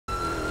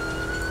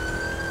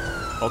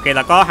โอเคแ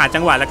ล้วก็หาจั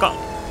งหวะแล้วก็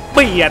เ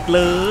บียดเ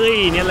ลย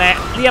เนี่ยแหละ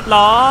เรียบ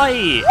ร้อย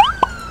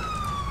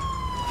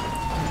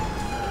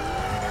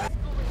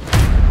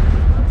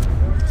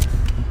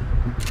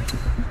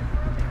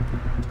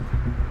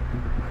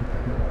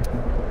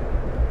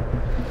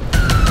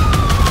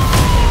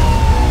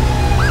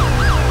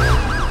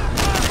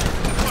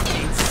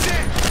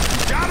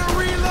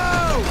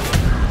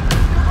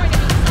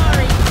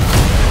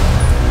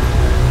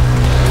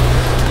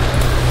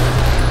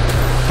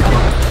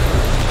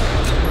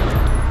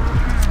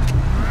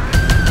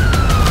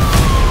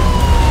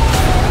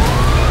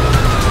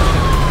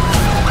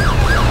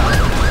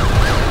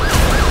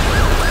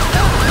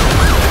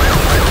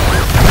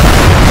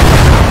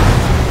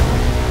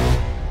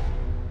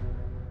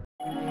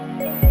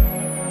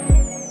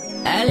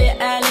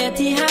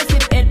ที่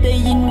51ได้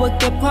ยินว่า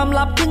เก็บความ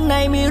ลับข้างใน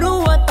ไม่รู้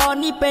ว่าตอน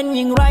นี้เป็นอ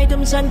ย่างไรท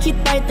ำฉันคิด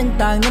ไป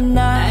ต่างๆนา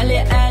นาแอเ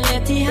รีย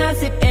ที่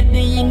51ไ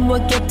ด้ยินว่า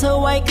เก็บเธอ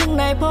ไว้ข้าง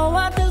ในเพราะ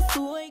ว่าเธอส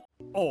วย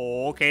โอ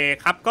เค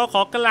ครับก็ข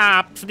อกรา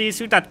บสวัสดีส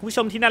วัสดีผู้ช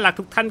มที่น่ารัก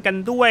ทุกท่านกัน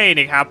ด้วย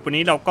นะครับวัน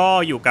นี้เราก็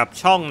อยู่กับ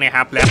ช่องนะค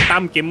รับและตั้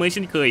มเกมเมอร์เ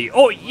ช่นเคยโ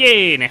อ้เย่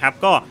นะครับ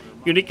ก็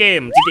อยู่ในเก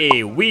ม GTA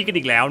V กัน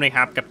อีกแล้วนะค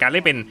รับกับการเ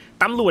ล่นเป็น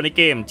ตำรวจในเ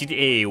กม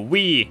GTA V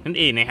นั่น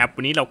เองนะครับ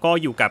วันนี้เราก็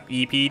อยู่กับ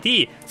EP ที่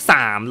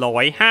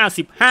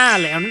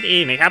355แล้วนั่นเอ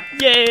งนะครับ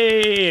เย้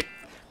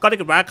ก็ถ้าเ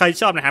กิดว่าใคร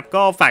ชอบนะครับ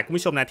ก็ฝากคุณ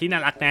ผู้ชมนะที่น่า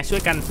รักนะช่ว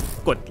ยกัน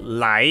กด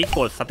ไลค์ก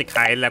ด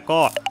Subscribe แล้วก็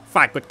ฝ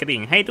ากกดกระดิ่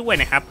งให้ด้วย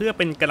นะครับเพื่อเ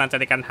ป็นกำลังใจ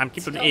ในการทำคลิ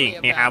ปตัวเอง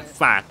นะครับ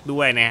ฝากด้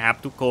วยนะครับ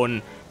ทุกคน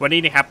วัน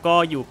นี้นะครับก็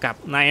อยู่กับ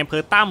นายอำเภ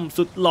อตั้ม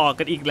สุดหล่อ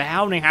กันอีกแล้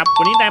วนะครับ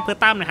วันนี้นายอำเภอ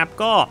ตั้มนะครับ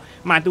ก็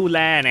มาดูแล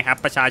นะครับ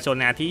ประชาชน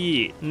นะที่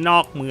นอ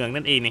กเมือง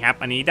นั่นเองนะครับ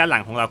อันนี้ด้านหลั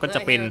งของเราก็จะ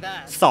เป็น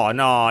ส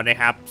น.นะ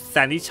ครับแซ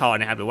นดี้ชอร์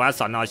นะครับหรือว่า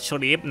สน.ช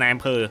ลีฟนายอ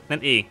ำเภอนั่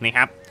นเองนะค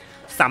รับ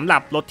สำหรั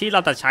บรถที่เร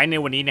าจะใช้ใน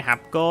วันนี้นะครับ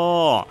ก็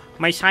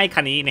ไม่ใช่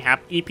คันนี้นะครับ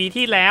EP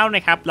ที่แล้วน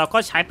ะครับเราก็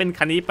ใช้เป็น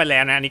คันนี้ไปแล้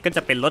วนะอันนี้ก็จ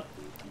ะเป็นรถ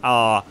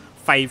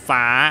ไฟ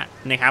ฟ้า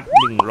นะครับ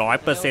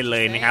 100% เล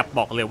ยนะครับบ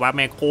อกเลยว่าแ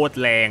ม่โคตร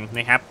แรง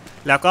นะครับ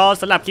แล้วก็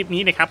สำหรับคลิป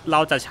นี้นะครับเร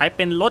าจะใช้เ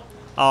ป็นรถ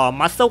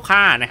มัสเซิลค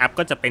าร์นะครับ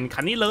ก็จะเป็น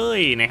คันนี้เล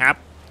ยนะครับ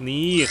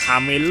นี่คา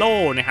เมโล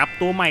นะครับ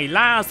ตัวใหม่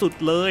ล่าสุด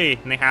เลย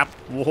นะครับ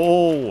โว้โห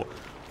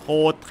โค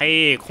ตรเท่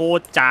โค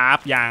ตรจ้าบ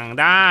อย่าง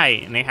ได้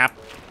นะครับ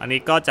อันนี้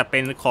ก็จะเป็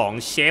นของ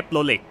เชฟโร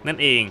เล็กนั่น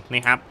เองน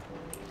ะครับ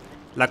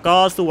แล้วก็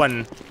ส่วน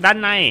ด้าน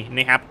ในน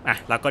ะครับ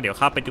เราก็เดี๋ยวเ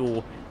ข้าไปดู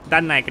ด้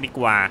านในกันดี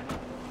กว่า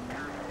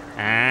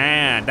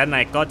ด้านใน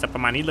ก็จะปร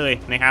ะมาณนี้เลย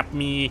นะครับ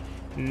มี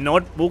โน้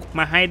ตบุ๊ก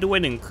มาให้ด้วย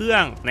1เครื่อ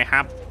งนะค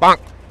รับปัง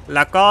แ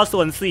ล้วก็ส่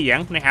วนเสียง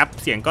นะครับ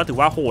เสียงก็ถือ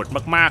ว่าโหด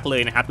มากๆเล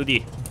ยนะครับดูดิ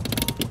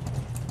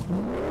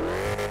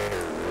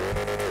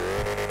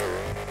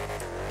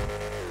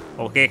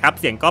โอเคครับ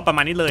เสียงก็ประม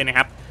าณนี้เลยนะค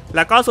รับแ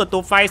ล้วก็ส่วนตั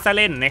วไฟไซเ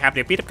รนนะครับเ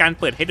ดี๋ยวพี่ทำการ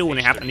เปิดให้ดูน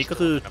ะครับอันนี้ก็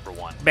คือ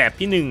แบบ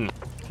ที่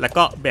1แล้ว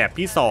ก็แบบ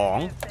ที่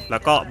2แล้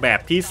วก็แบบ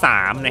ที่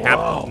3นะครับ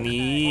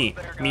นี่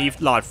มี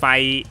หลอดไฟ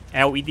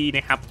LED น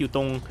ะครับอยู่ต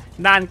รง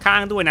ด้านข้า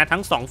งด้วยนะทั้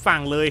ง2ฝั่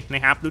งเลยน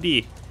ะครับดูดิ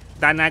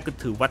ด้านหน้าก็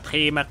ถือว่าเ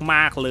ท่ม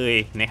ากๆเลย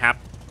นะครับ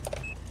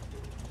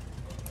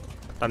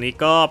ตอนนี้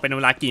ก็เป็นเว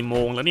ลากี่โม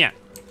งแล้วเนี่ย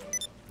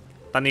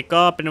ตอนนี้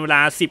ก็เป็นเวล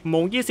า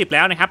 10:20 แ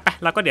ล้วนะครับไป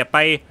แล้วก็เดี๋ยวไป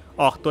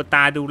ออกตัวต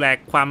าดูแล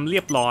ความเรี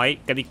ยบร้อย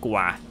กันดีก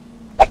ว่า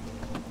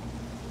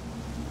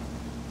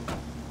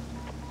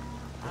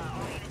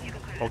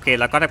โอเค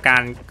แล้วก็ทำกา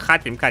รคาด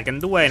เข็มขัดกัน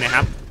ด้วยนะค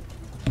รับ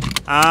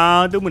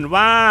ดูเหมือน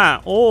ว่า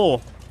โอ้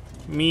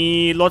มี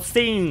รถ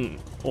ซิ่ง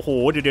โอ้โห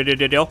เดี๋ย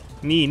ว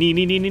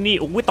นี่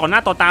โอ้ยต่อหน้า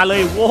ต่อตาเล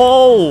ยโว้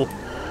ว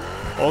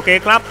โอเค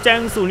ครับแจ้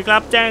งศูนย์ครั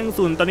บแจ้ง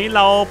ศูนย์ตอนนี้เ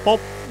ราพบ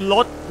ร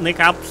ถนะ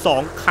ครับ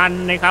2คัน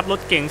นะครับรถ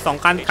เก๋ง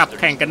2คันขับ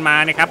แข่งกันมา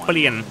นะครับเป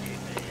ลี่ยน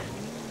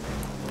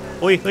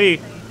เฮ้ย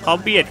เขา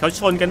เบียดเขา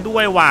ชนกันด้ว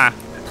ยว่ะ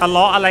ทะเล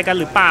าะอะไรกัน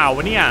หรือเปล่าว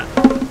ะเนี่ย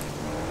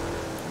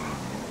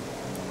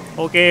โ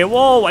อเคโ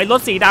ว้ไอ้ร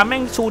ถสีดำแม่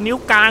งชูนิ้ว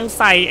กลาง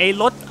ใส่ไอ้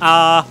รถ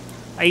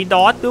ไอ้ด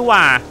อทด้วย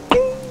ว่ะ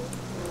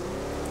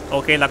โอ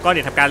เคแล้วก็เ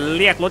ดี๋ยวทำการ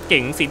เรียกรถเก๋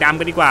งสีดำ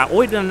กันดีกว่าโ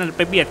อ้ยไ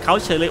ปเบียดเขา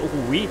เฉยเลยโอ้โห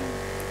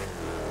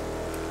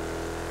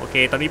โอเค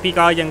ตอนนี้พี่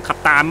ก็ยังขับ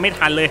ตามไม่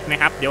ทันเลยนะ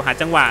ครับเดี๋ยวหา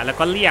จังหวะแล้ว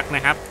ก็เรียกน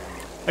ะครับ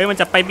เฮ้ยมัน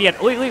จะไปเบียด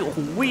โอ้ยโอ้โห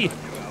เ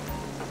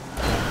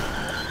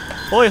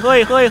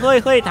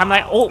ฮ้ยทำไร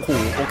โอ้โห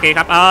โอเคค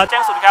รับแจ้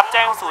งศูนย์ครับแ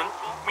จ้งศูนย์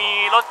มี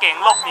รถเก๋ง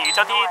หลบหนีเ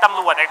จ้าที่ตำ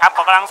รวจนะครับข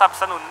อกำลังสนับ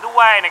สนุนด้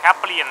วยนะครับ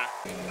เปลี่ยน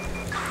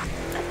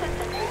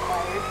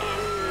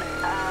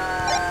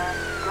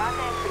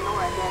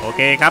โอเ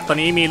คครับตอน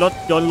นี้มีรถ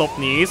ยนต์หลบ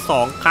หนี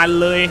2คัน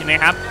เลยนะ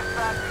ครับ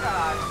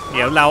เ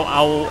ดี๋ยวเราเอ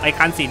าไอ้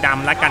คันสีด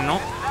ำแล้วกันเนา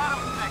ะ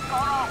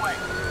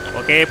โอ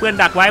เคเพื่อน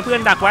ดักไ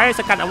ว้ส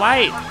กัดเอาไว้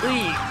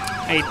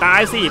ไอ้ตา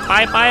ยสิไป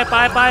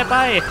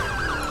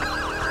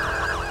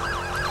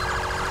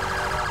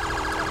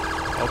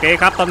โอเค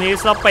ครับตอนนี้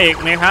สเปก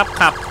นะครับ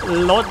ขับ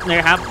รถน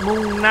ะครับมุ่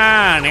งหน้า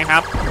นะครั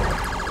บ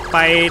ไป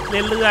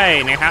เรื่อย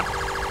ๆนะครับ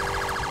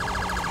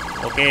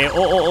โอเคโ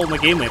อ้เมื่อ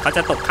กี้เหมือนเขาจ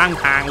ะตกข้าง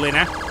ทางเลย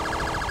นะ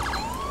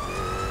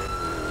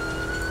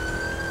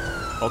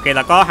โอเคแ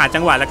ล้วก็หาจั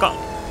งหวะแล้วก็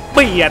เ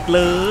บียดเ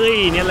ลย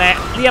เนี่ยแหละ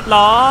เรียบ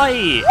ร้อย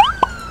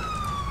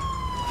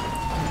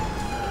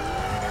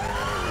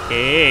โอเค เค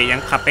ยัง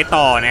ขับไป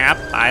ต่อนะครับ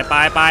ไป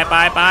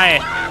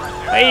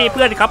เฮ้ยเ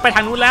พื่อนเขาไปท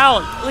างนู้นแล้ว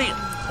เอ้ย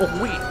โอ้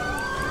ย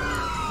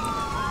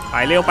ไป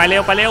เร็ว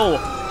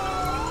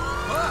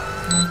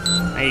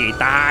ไอ้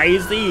ตาย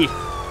สิ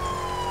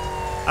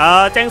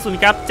แจ้งศูนย์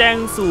ครับแจ้ง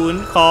ศูนย์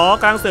ขอ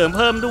กำลังเสริมเ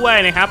พิ่มด้วย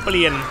นะครับเป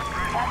ลี่ยน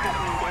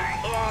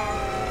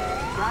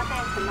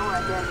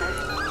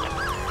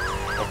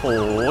โอ้โห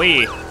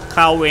เ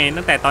ข้าเวร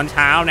ตั้งแต่ตอนเ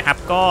ช้านะครับ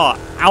ก็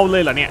เอาเล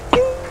ยเหรอเนี่ย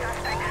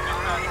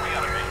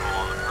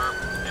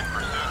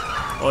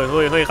โอ้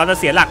ยเขาจะ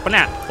เสียหลักปะเ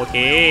นี่ยโอเค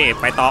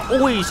ไปต่อ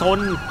อุ้ยชน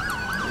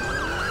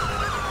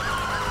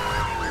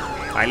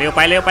ไปเ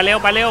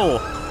ร็ว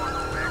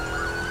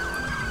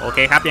โอเค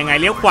ครับยังไง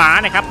เลี้ยวขวา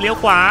นะครับเลี้ยว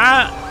ขวา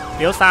เ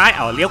ลี้ยวซ้าย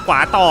เลี้ยวขวา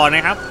ต่อน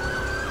ะครับ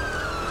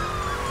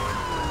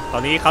ตอ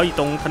นนี้เขาอยู่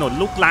ตรงถนน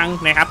ลูกลัง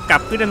นะครับกลั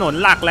บขึ้นถนน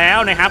หลักแล้ว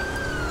นะครับ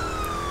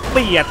เ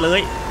บียดเล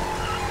ย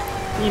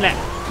นี่แหละ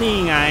นี่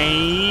ไง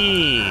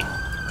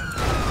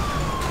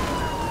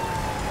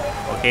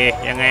โอเค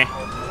ยังไง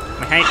ไ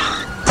ม่ให้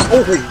โ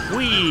อ้โห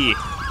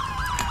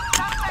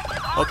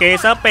โอเค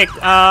สเปก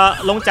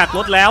ลงจากร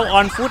ถแล้วอ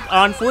อนฟุ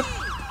ต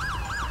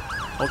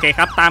โอเคค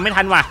รับตามไม่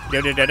ทันว่ะเดี๋ย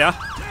ว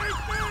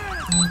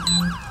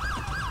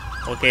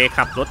โอเค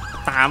ขับรถ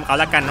ตามเขา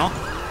แล้วกันเนาะ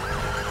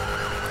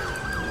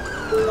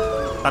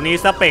ตอนนี้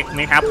สเปก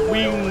นะครับ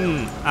วิ่ง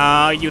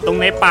อยู่ตรง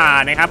ในป่า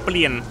นะครับเป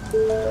ลี่ยน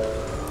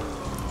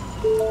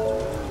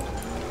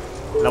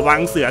ระวัง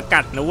เสือ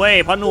กัดนะเว้ย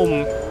พ่อหนุ่ม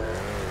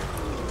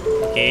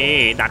โอเค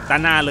ดักด้า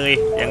นหน้าเลย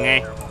ยังไง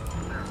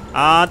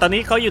ตอน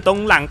นี้เขาอยู่ตรง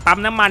หลังปั๊ม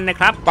น้ำมันนะ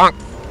ครับ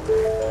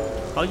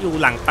เขาอยู่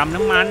หลังปั๊ม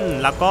น้ำมัน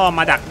แล้วก็ม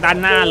าดักด้าน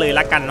หน้าเลย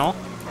ละกันเนาะ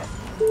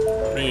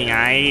นี่ไง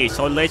ช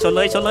นเลย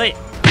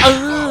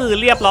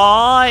เรียบร้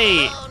อย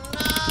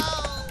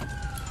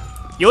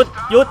หยุ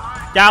ด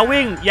อย่า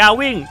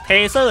วิ่งเท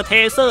เซอร์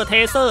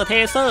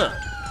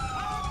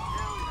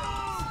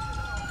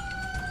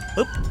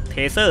ปึ๊บเท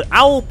เซอร์เ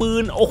อ้าปื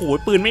นโอ้โห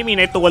ปืนไม่มี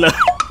ในตัวเลย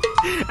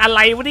อะไร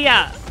วะเนี่ย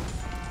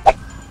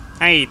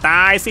ให้ต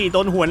ายสิโด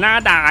นหัวหน้า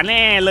ด่าแ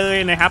น่เลย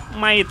นะครับ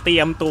ไม่เตรี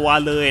ยมตัว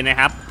เลยนะ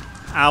ครับ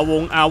อ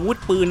าวุธ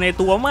ปืนใน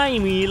ตัวไม่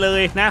มีเล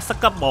ยนะสัก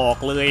กระบอก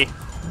เลย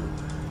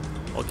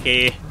โอเค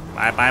ไ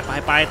ป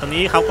ตอน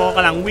นี้เขาก็ก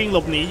ำลังวิ่งหล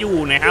บหนีอยู่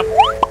นะครับ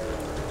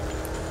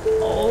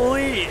โอ้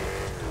ย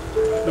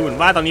ดูเหมือน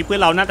ว่าตอนนี้เพื่อ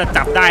นเราน่าจะ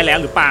จับได้แล้ว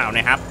หรือเปล่าน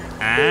ะครับ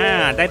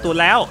ได้ตัว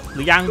แล้วห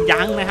รือยัง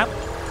นะครับ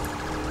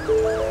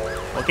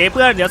โอเคเ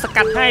พื่อนเดี๋ยวส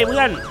กัดให้เ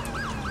พื่อน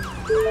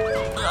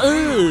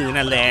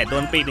นั่นแหละโด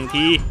นปีกหนึ่ง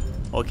ที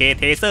โอเค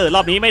เทเซอร์ร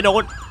อบนี้ไม่โด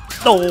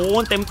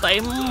นเต็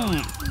ม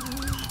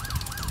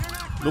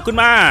ลุกขึ้น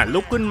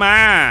มา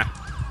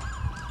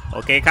โอ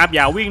เคครับอ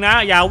ย่าวิ่งนะ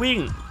อย่าวิ่ง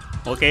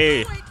โอเค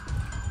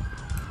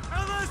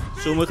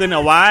ชูมือขึ้นเอ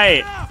าไว้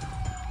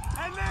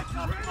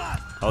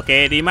โอเค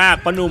ดีมาก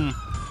พ่อหนุ่ม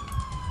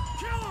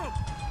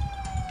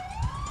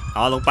เอ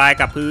าลงไป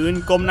กับพื้น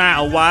ก้มหน้าเ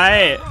อาไว้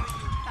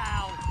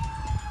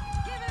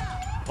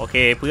โอเค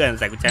เพื่อน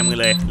ใส่กุญแจมือ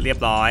เลยเรียบ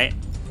ร้อย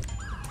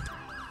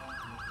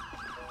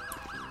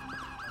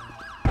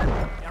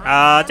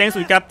แจ้งศู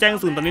นย์ครับแจ้ง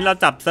ศูนย์ตอนนี้เรา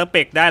จับสเป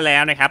กได้แล้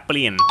วนะครับเป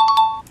ลี่ยน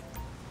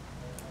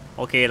โ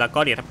อเคแล้วก็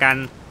เดี๋ยวทำการ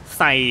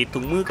ใส่ถุ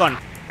งมือก่อน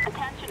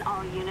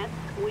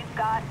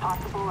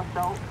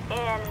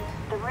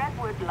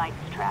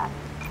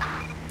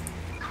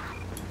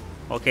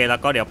โอเคแล้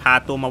วก็เดี๋ยวพา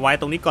ตัวมาไว้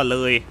ตรงนี้ก่อนเล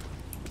ย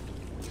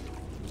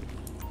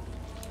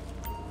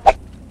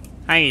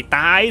ให้ต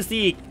าย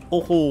สิโ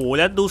อ้โหแ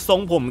ล้วดูทรง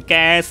ผมแก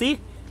สิ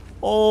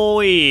โอ้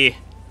ย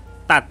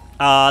ตัด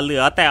เหลื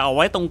อแต่เอาไ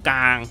ว้ตรงกล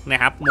างนะ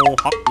ครับโม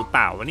ฮอคหรือเป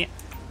ล่าวะเนี่ย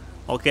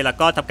โอเคแล้ว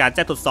ก็ทำการแ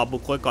จ้งตรวจสอบบุ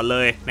คคลก่อนเล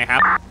ยนะครั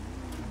บ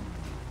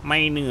ไม่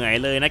เหนื่อย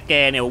เลยนะแก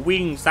เนี่ย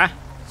วิ่งซะ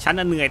ฉั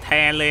นเหนื่อยแท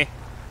นเลย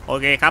โอ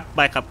เคครับใบ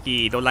ขับ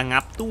ขี่โดนระงั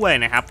บด้วย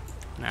นะครับ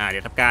เดี๋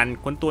ยวทำการ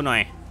ค้นตัวหน่อ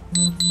ย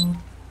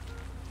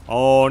โ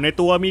อ้ใน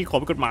ตัวมีของ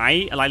ผิดกฎหมาย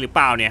อะไรหรือเป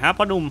ล่าเนี่ยฮะ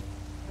พ่อหนุ่ม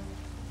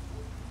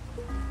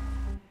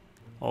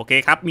โอเค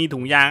ครับมีถุ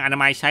งยางอนา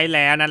มัยใช้แ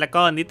ล้วนะแล้ว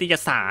ก็นิตย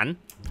สาร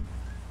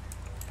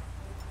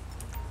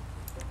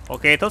โอ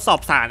เคทดสอบ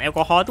สารแอลก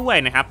อฮอล์ด้วย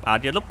นะครับ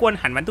เดี๋ยวรบกวน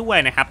หันมาด้วย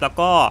นะครับแล้ว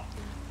ก็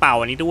เป่า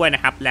อันนี้ด้วยน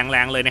ะครับแร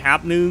งๆเลยนะครับ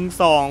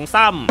1 2 3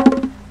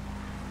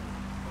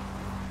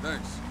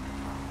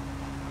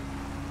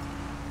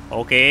โอ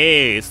เค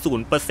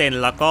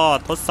 0% แล้วก็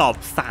ทดสอบ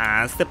สา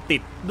รเสพติ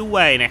ดด้ว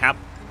ยนะครับ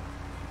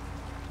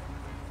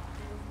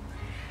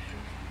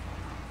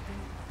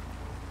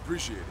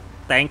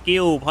Thank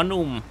you พ่อห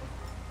นุ่ม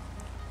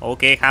โอ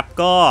เคครับ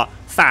ก็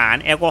สาร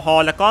แอลกอฮอ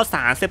ล์แล้วก็ส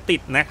ารเสพติ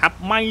ดนะครับ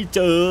ไม่เจ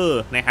อ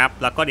นะครับ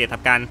แล้วก็เดี๋ยวท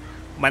ำการ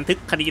บันทึก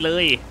คดีเล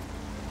ย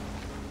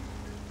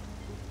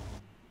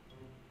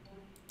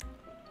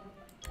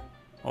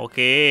โอเค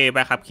ใบ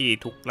ขับขี่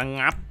ถูกระ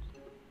งับ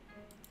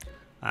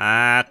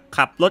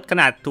ขับรถข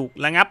นาดถูก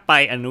ระงับไป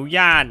อนุญ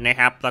าตนะ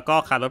ครับแล้วก็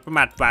ขับรถประม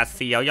าทหวาดเ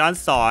สียวย้อน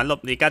สอนหล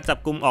บหนีการจับ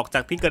กุมออกจา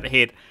กที่เกิดเห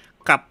ตุ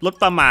ขับรถ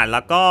ประมาทแ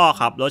ล้วก็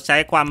ขับรถใช้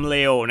ความเ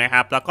ร็วนะค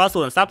รับแล้วก็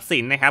ส่วนทรัพย์สิ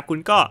นนะครับคุ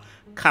ณก็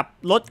ขับ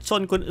รถช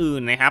นคนอื่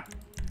นนะครับ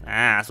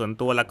ส่วน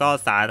ตัวแล้วก็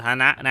สาธาร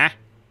ณะนะ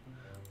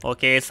โอ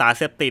เคสารเ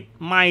สพติด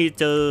ไม่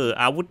เจอ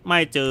อาวุธไม่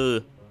เจอ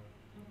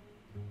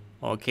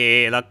โอเค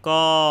แล้วก็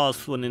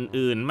ส่วน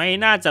อื่นๆไม่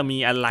น่าจะมี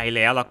อะไรแ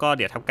ล้วแล้วก็เ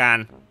ดี๋ยวทำการ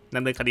ด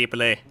ำเนินคดีไป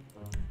เลย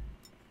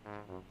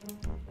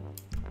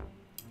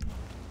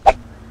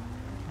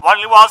บอล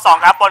ลิวอล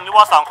2ครับบอลลิว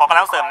อล2ของกำ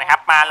ลังเสริมนะครั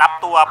บมารับ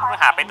ตัวผู้ต้อง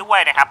หาไปด้วย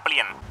นะครับเปลี่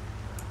ยน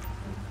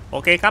โอ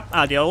เคครับ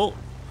เดี๋ยว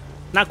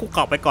นั่งคุกเ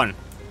ข่าไปก่อน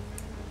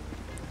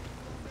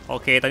โอ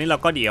เคตอนนี้เรา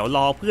ก็เดี๋ยวร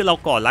อเพื่อนเรา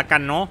ก่อนละกั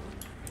นเนาะ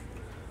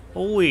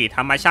อุ้ยธ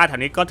รรมชาติแถ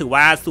วนี้ก็ถือ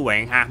ว่าสวย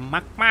งาม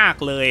มาก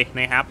ๆเลย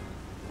นะครับ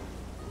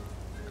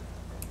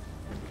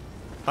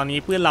ตอนนี้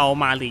เพื่อนเรา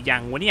มาหรือยั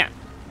งวะเนี่ย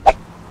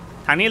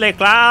ทางนี้เลย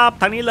ครับ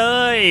ทางนี้เล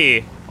ย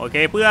โอเค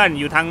เพื่อน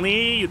อยู่ทาง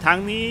นี้อยู่ทาง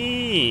นี้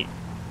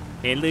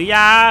เห็นหรือ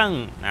ยัง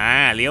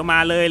เลี้ยวมา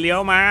เลยเลี้ยว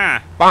มา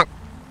ปัง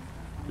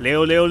เร็ว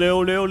เร็วเร็ว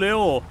เร็วเร็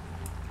ว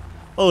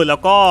แล้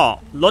วก็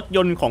รถย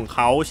นต์ของเข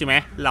าใช่ไหม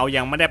เรา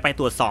ยังไม่ได้ไป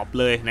ตรวจสอบ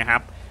เลยนะครั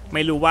บไ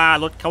ม่รู้ว่า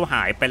รถเขาห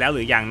ายไปแล้วห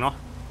รือยังเนาะ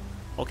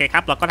โอเคค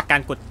รับเราก็ทำกา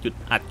รกดจุด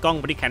อัดกล้อง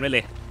บอดี้แคมไว้เล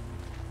ย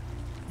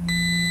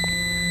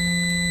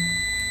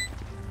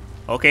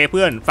โอเคเ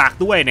พื่อนฝาก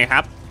ด้วยนะค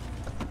รับ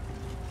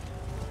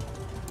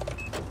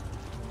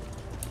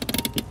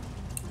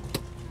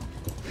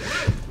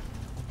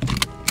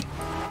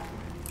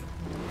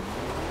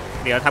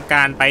เดี๋ยวทำก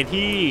ารไป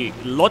ที่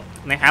รถ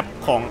นะครับ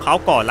ของเขา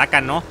ก่อนละกั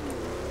นเนาะ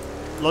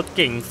รถเ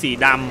ก่งสี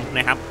ดำน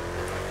ะครับ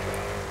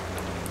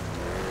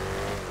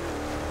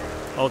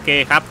โอเค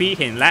ครับพี่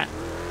เห็นแล้ว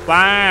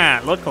ว่า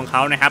รถของเข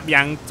านะครับ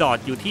ยังจอด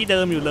อยู่ที่เดิ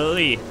มอยู่เล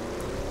ย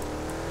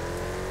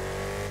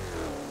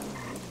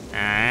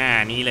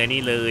นี่เลย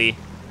นี่เลย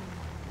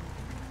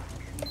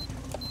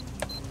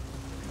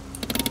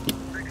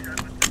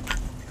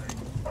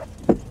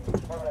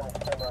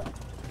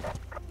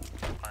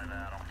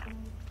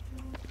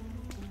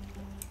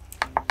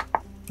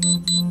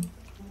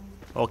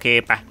โอเค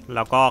ไปเร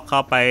าก็เข้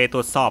าไปตร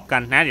วจสอบกั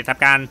นนะเดี๋ยวท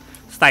ำการ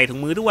ใส่ถุง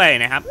มือด้วย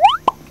นะครับ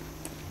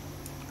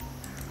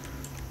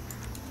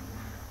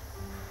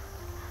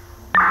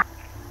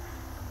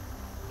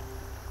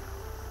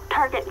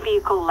Target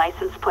vehicle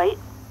license plate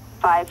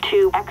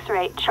 52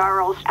 X-ray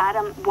Charles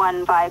Adam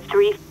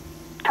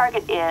 153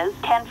 Target is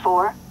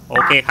 10-4โอ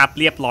เคครับ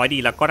เรียบร้อยดี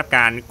แล้วก็ทำก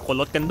ารค้น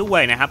รถกันด้ว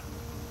ยนะครับ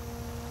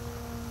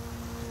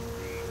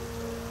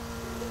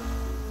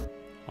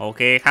โอเ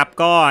คครับ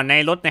ก็ใน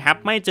รถนะครับ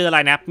ไม่เจออะไร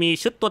นะครับมี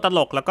ชุดตัวตล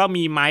กแล้วก็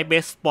มีไม้เบ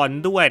สบอล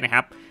ด้วยนะค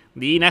รับ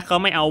ดีนะเขา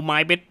ไม่เอาไม้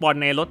เบสบอล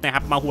ในรถนะค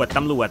รับมาหวดต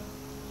ำรวจ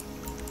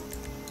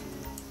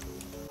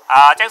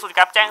แจ้งศูนย์ค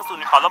รับแจ้งศูน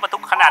ย์ขอรถบรรทุ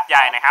กขนาดให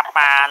ญ่นะครับม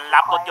า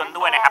รับรถยนต์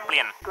ด้วยนะครับเปลี่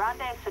ยน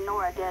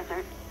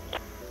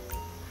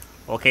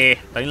โอเค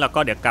ตอนนี้เราก็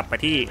เดี๋ยวกลับไป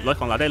ที่รถ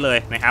ของเราได้เลย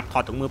นะครับถอ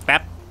ดถุงมือแป๊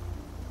บ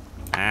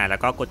แล้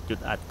วก็กดจุด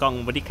อัดกล้อง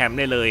บอดี้แคม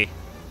ได้เลย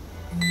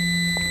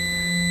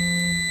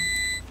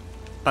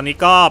ตอนนี้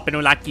ก็เป็นเ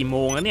วลากี่โม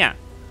งแล้วเนี่ย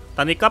ต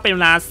อนนี้ก็เป็นเว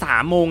ลา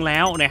3 โมงแล้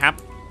วนะครับ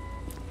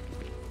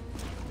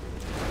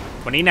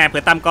วันนี้นายเพื่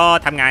อตั้มก็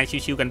ทำงาน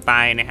ชิวๆกันไป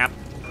นะครับ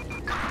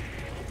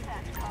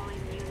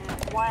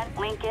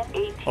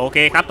โอเค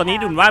ครับตอนนี้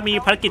ดูว่ามี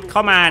ภารกิจเข้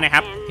ามานะค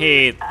รับเห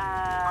ตุ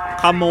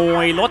ขโม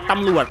ยรถต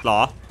ำรวจเหร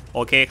อโอ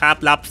เคครับ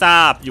รับทรา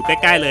บอยู่ใก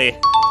ล้ๆเลย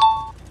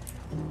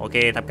โอเค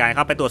ทำการเ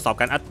ข้าไปตรวจสอบ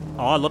กัน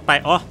รถไป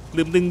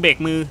ลืมดึงเบรก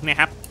มือนะ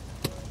ครับ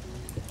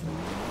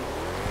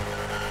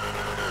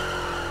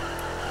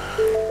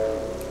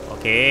โอ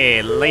เค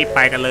รีบไป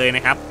กันเลยน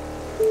ะครับ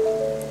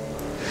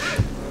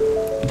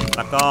แ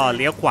ล้วก็เ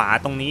ลี้ยวขวา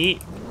ตรงนี้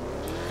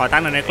ขอทา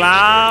งหน่อยนะค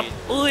รับ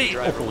โ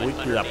อ้โห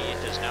เกือบ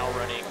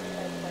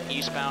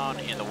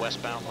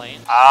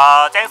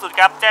แจ้งศูนย์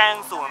ครับแจ้ง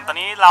ศูนย์ตอน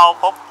นี้เรา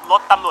พบร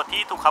ถตำรวจ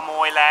ที่ถูกขโม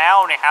ยแล้ว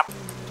นะครับ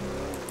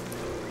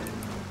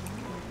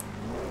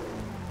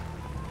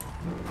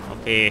โอ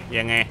เค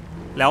ยังไง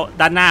แล้ว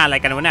ด้านหน้าอะไร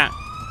กันวะเนี่ย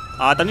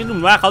ตอนนี้ดู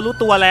ว่าเขารู้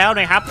ตัวแล้ว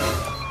นะครับ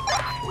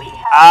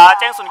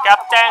แจ้งศูนย์ครับ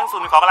แจ้งศู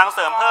นย์ขอกำลังเส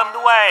ริมเพิ่ม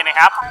ด้วยนะค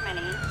รับ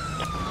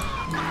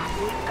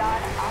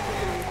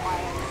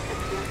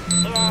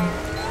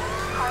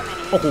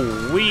โอ้โห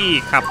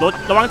ขับรถ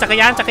ระวังจักร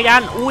ยา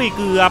นอุ้ย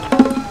เ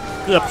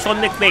กือบชน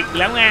เด็กๆ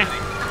แล้วไง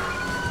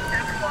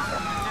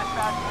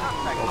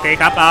โอเค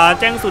ครับ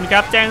แจ้งศูนย์ค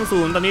รับแจ้งศู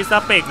นย์ตอนนี้ซั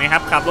สเปกนะครั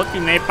บขับรถอ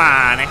ยู่ในป่า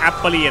นะครับ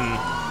เปลี่ยน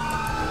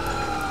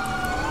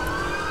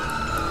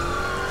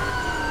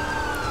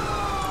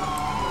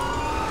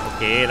โอเ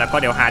คแล้วก็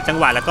เดี๋ยวหาจัง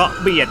หวะแล้วก็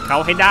เบียดเขา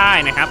ให้ได้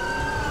นะครับ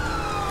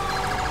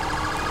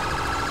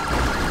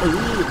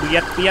เบีย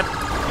ด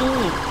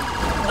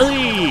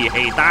ใ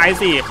ห้ตาย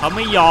สิเขาไ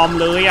ม่ยอม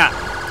เลย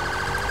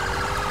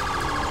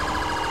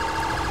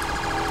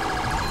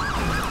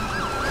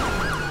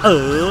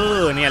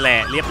เนี่ยแหล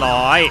ะเรียบ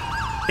ร้อย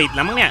ติดแ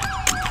ล้วมั้งเนี่ย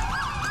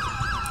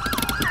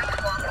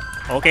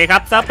โอเคครั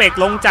บซัสเปก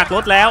ลงจากร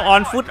ถแล้วออ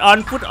นฟุ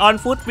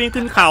ตวิ่ง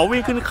ขึ้นเขา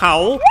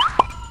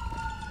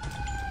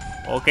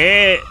โอเค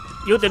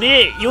หยุดเดี๋ยวนี้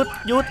ห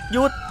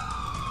ยุด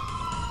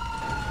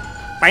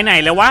ไปไหน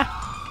แล้ววะ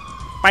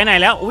ไปไหน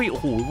แล้วโอ้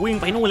โหวิ่ง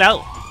ไปนู่นแล้ว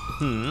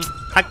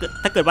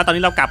ถ้าเกิดว่าตอน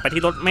นี้เรากลับไป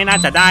ที่รถไม่น่า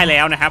จะได้แล้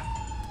วนะครับ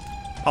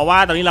เพราะว่า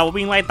ตอนนี้เรา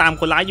วิ่งไล่ตาม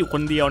คนร้ายอยู่ค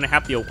นเดียวนะครั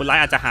บเดี๋ยวคนร้าย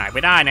อาจจะหายไป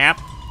ได้นะครับ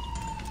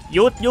ห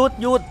ยุ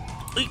ด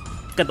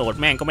กระโดด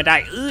แม่งก็ไม่ได้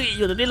ห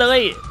ยุดตรงนี้เล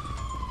ย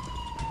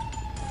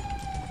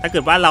ถ้าเกิ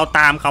ดว่าเราต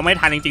ามเขาไม่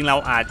ทันจริงๆเรา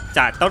อาจจ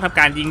ะต้องทำ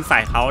การยิงใส่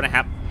เขานะค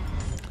รับ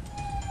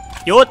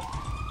หยุด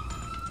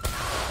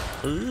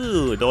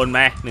โดนไหม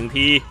1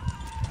 ที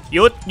ห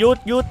ยุด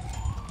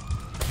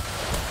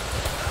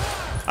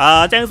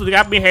แจ้งสุดค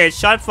รับมีเหตุ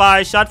ช็อตไ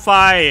ฟ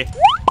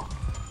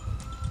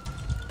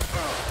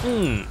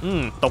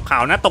ตกเขา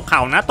น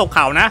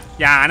ะ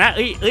อย่านะเ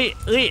อ้ย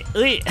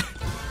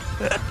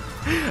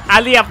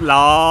เรียบ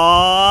ร้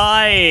อ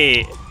ย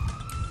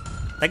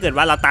ถ้าเกิด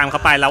ว่าเราตามเข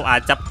าไปเราอา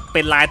จจะเ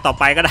ป็นลายต่อ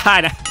ไปก็ได้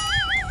นะ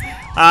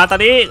ตอน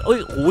นี้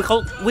เขา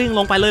วิ่งล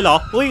งไปเลยเหรอ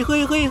เฮ้ย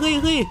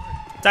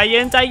ใจเ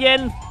ย็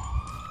น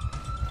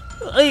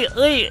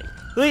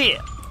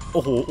โ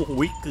อ้โห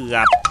เกือ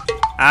บ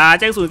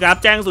แจ้งศูนย์ครับ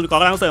แจ้งศูนย์ขอ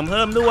กำลังเสริมเ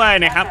พิ่มด้วย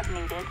นะครับ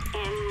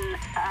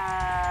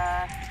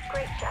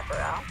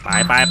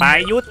ไป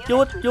หยุด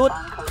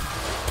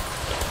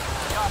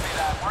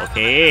โอเค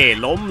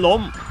ล้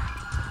ม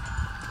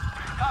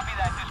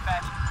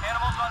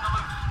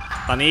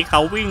ตอนนี้เข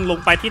าวิ่งลง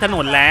ไปที่ถน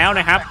นแล้ว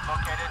นะครับ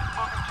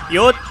ห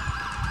ยุด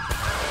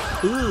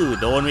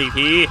โดนอีก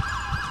ที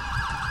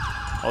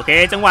โอเค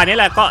จังหวะนี้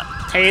แหละก็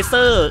เทเซ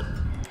อร์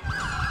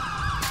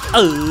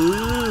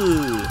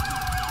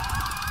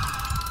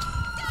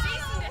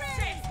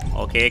โ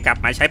อเคกลับ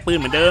มาใช้ปืน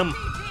เหมือนเดิม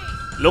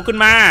ลุกขึ้น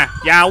มา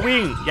อย่า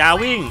วิ่ง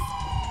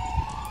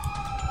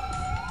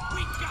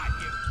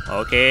โอ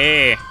เค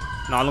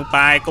นอนลงไป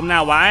ก้มหน้า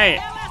ไว้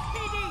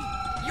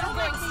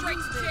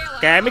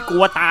แกไม่กลั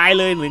วตาย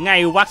เลยหรือไง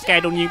วะแก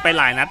โดนยิงไป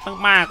หลายนัด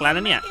มากๆแล้วน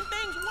ะเนี่ย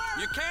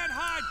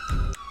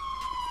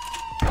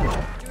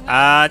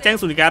แจ้ง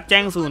ศูนย์ครับแจ้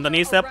งศูนย์ตอน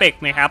นี้เซอร์เป็ก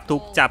นะครับถู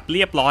กจับเ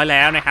รียบร้อยแ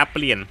ล้วนะครับเป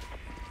ลี่ยน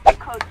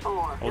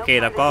โอเค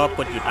แล้วก็ก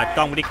ดหยุดอัดก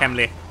ล้องไว้ที่แคม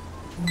เลย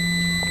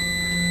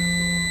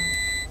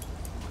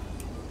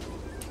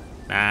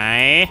ไหน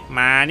ม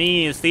านี่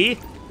สิ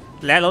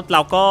และรถเร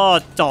าก็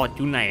จอดอ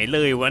ยู่ไหนเล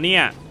ยวะเนี่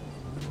ย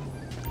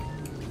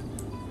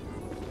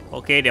โอ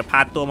เคเดี๋ยวพา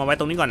ตัวมาไว้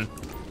ตรงนี้ก่อน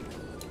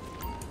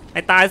ไ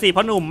อ้ตายสิพ่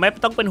อหนุ่มไม่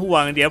ต้องเป็นห่ว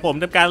งเดี๋ยวผม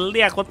ทำการเ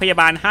รียกรถพยา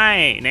บาลให้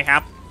นะครั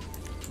บ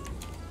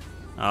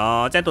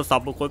แจ้งตรวจสอ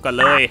บบุคคลก่อน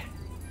เลย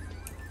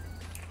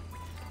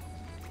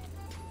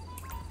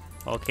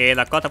โอเคแ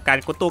ล้วก็ทำการ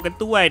ค้นตัวกัน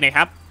ด้วยนะค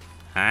รับ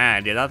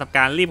เดี๋ยวเราทำก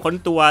ารรีบค้น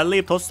ตัวรี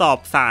บทดสอบ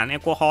สารแอ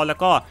ลกอฮอล์แล้ว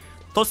ก็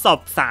ทดสอบ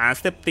สาร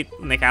เสพติด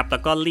นะครับแล้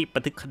วก็รีบบั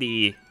นทึกคดี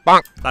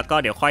แล้วก็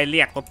เดี๋ยวค่อยเ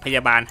รียกรถพย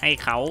าบาลให้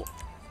เขา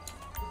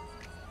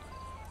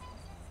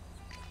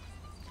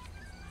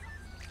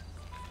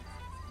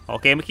โอ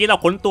เคเมื่อกี้เรา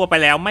ค้นตัวไป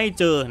แล้วไม่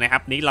เจอนะครั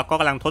บนี้เราก็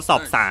กำลังทดสอ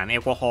บสารแอ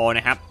ลกอฮอล์น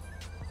ะครับ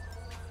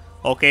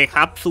โอเคค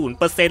รับ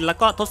 0% แล้ว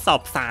ก็ทดสอ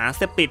บสารเ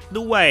สพติด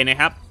ด้วยนะ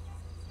ครับ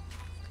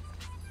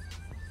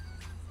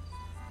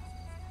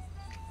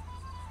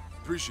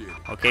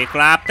โอเคค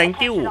รับ thank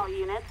you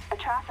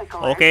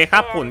โอเคครั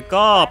บผล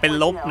ก็เป็น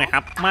ลบนะครั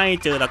บไม่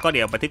เจอแล้วก็เ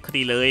ดี๋ยวบันทึกค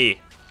ดีเลย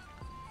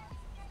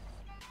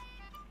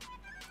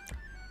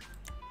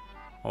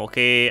โอเค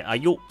อา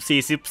ยุ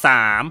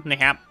43น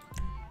ะครับ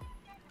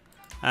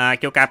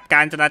เกี่ยวกับก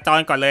ารจราจร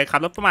ก่อนเลยขับ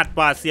รถประมาทห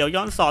วาดเสียวย้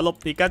อนสอนหลบ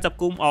หนีการจับ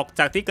กุมออก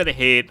จากที่เกิด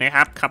เหตุนะค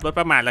รับขับรถ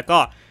ประมาทแล้วก็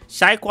ใ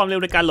ช้ความเร็ว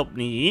ในการหลบ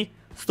หนี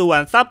ส่วน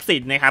ทรัพย์สิ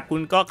นนะครับคุ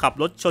ณก็ขับ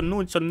รถชน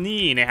นู่นชน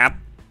นี่นะครับ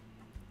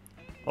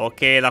โอเ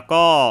คแล้ว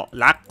ก็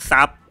ลักท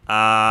รัพย์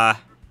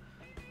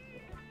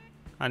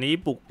อันนี้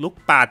บุกลุก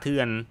ป่าเถื่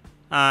อน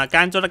ก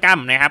ารโจรกรรม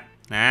นะครับ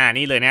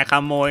นี่เลยนะข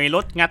โมยร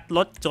ถงัดร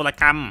ถโจร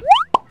กรรม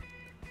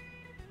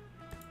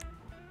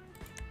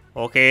โ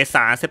อเคส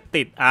ารเสพ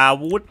ติดอา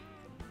วุธ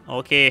โอ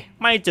เค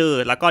ไม่เจอ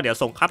แล้วก็เดี๋ยว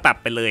ส่งค่าปรับ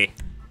ไปเลย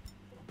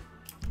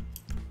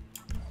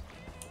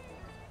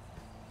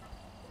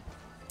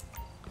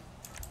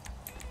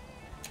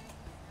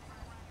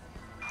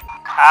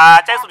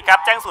แจ้งศูนย์ครับ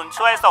แจ้งศูนย์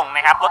ช่วยส่งน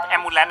ะครับรถแอ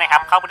มบูเลนซ์นะครั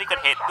บเข้าไปที่เกิ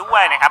ดเหตุด้ว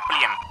ยนะครับเป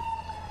ลี่ยน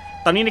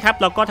ตอนนี้นะครับ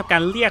เราก็ทำกา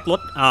รเรียกร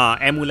ถ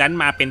แอมบูเลนซ์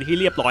มาเป็นที่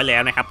เรียบร้อยแล้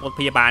วนะครับรถ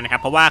พยาบาลนะครั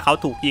บเพราะว่าเขา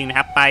ถูกยิงนะค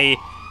รับไป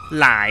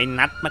หลาย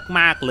นัดม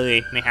ากๆเลย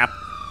นะครับ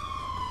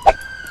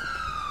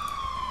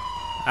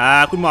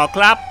คุณหมอค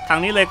รับทา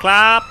งนี้เลยค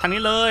รับทาง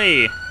นี้เลย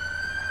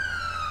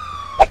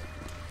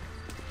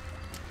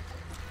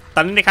ต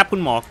อนนี้นะครับคุ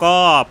ณหมอก็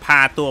พา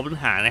ตัวผู้ต้อ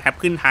งหานะครับ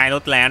ขึ้นท้ายร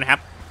ถแล้วนะครับ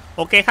โ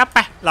อเคครับไป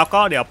เราก็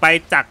เดี๋ยวไป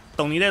จากต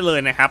รงนี้ได้เลย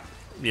นะครับ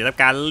เดี๋ยวท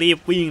ำการรีบ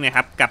วิ่งนะค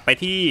รับกลับไป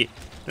ที่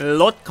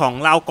รถของ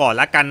เราก่อน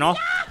ละกันเนาะ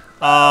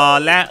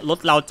และรถ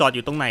เราจอดอ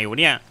ยู่ตรงไหนวะ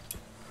เนี่ย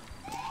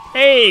เ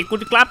ฮ้ยคุณ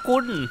ครับคุ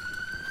ณ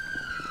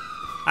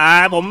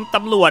ผมต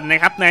ำรวจน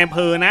ะครับในอำเภ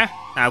อนะ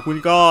คุณ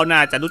ก็น่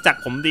าจะรู้จัก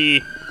ผมดี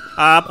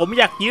ผม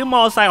อยากยืมม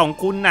อไซค์ของ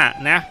คุณ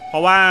นะเพรา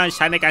ะว่าใ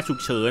ช้ในการฉุก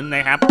เฉินน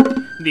ะครับ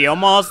เดี๋ยว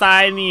มอไซ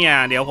ค์เนี่ย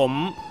เดี๋ยวผม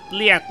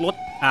เรียกรถ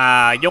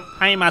ยก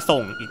ให้มา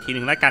ส่งอีกทีห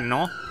นึ่งแล้วกันเน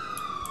าะ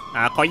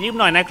ขอยืม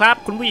หน่อยนะครับ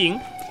คุณผู้หญิง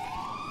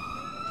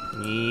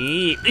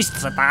นี่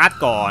สตาร์ท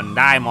ก่อน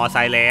ได้มอไซ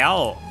ค์แล้ว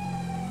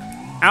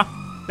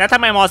แล้วทำ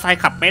ไมมอไซค์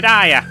ขับไม่ได้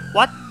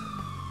วัด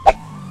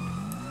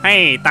ให้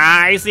ตา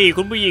ยสิ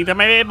คุณผู้หญิงทำไ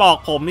มไม่บอก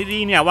ผมดี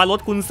ๆเนี่ยว่ารถ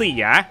คุณเสี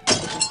ย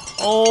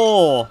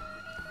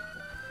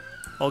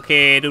โอเค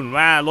ดูเหมือน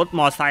ว่ารถม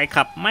อไซค์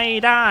ขับไม่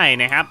ได้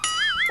นะครับ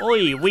โอ้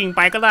ยวิ่งไป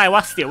ก็ได้ว่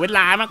าเสียเวล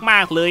าม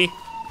ากๆเลย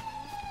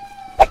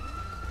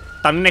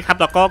ตอนนี้นะครับ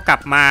เราก็กลั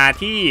บมา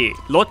ที่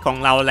รถของ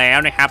เราแล้ว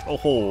นะครับโอ้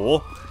โห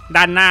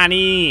ด้านหน้า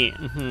นี่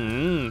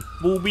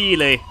บูบี้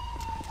เลย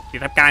เดี๋ย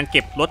วทำการเ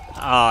ก็บรถ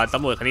ต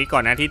ำรวจคันนี้ก่อ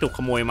นนะที่ถูกข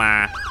โมยมา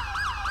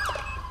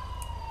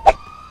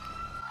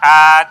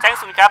แจ้ง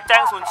ศูนย์ครับแจ้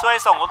งศูนย์ช่วย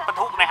ส่งรถบรร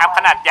ทุกนะครับข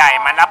นาดใหญ่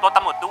มารับรถต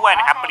ำรวจด้วย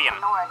นะครับเปลี่ยน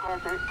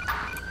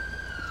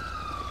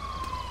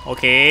โอ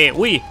เค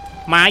อุ้ย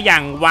มาอย่า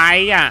งไว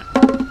อ่ะ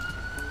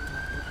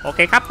โอเค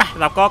ครับไป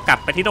เราก็กลับ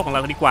ไปที่รถของเร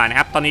าดีกว่านะค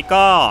รับตอนนี้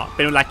ก็เ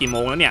ป็นเวลากี่โม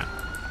งแล้วเนี่ย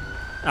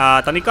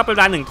ตอนนี้ก็เป็นเว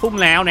ลา1 ทุ่ม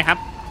แล้วนะครับ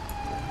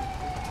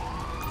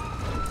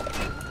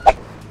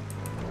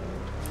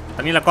ต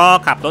อนนี้เราก็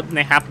ขับรถ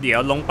นะครับเดี๋ยว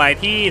ลงไป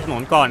ที่ถน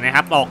นก่อนนะค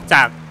รับออกจ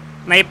าก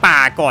ในป่า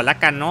ก่อนละ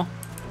กันเนาะ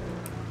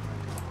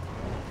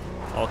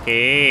โอเค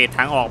ท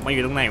างออกมาอ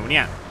ยู่ตรงไหนวะเ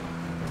นี่ย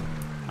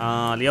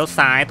เลี้ยว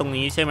ซ้ายตรง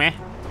นี้ใช่ไหม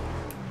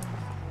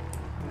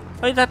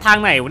เฮ้ยถ้าทาง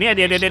ไหนวะเนี่ยเ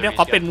ดี๋ยวข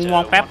อเป็นมุมม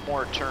องแป๊บ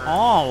อ๋อ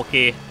โอเค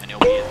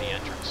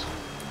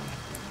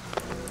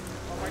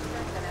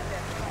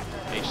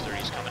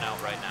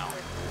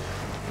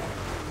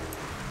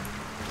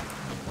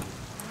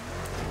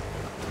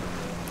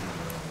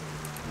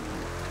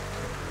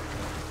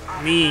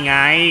นี่ไง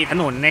ถ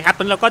นนนะครับต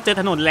อนนี้เราก็เจอ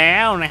ถนนแล้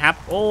วนะครับ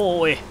โอ้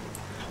ย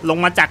ลง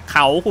มาจากเข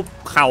าหุบ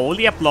เขา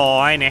เรียบร้อ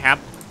ยนะครับ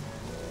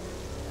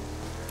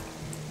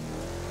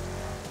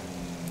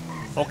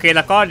โอเคแ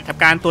ล้วก็ท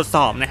ำการตรวจส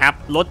อบนะครับ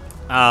รถ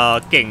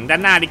เก่งด้า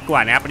นหน้าดีกว่า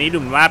นะครับอันนี้ดู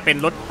เหมือนว่าเป็น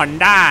รถ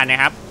Honda นะ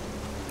ครับ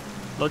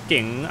รถเ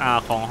ก่ง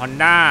ของ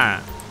Honda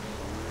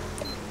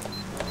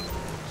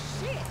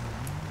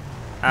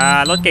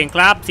รถเก่งค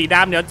รับสีด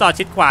ำเดี๋ยวจอด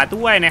ชิดขวา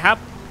ด้วยนะครับ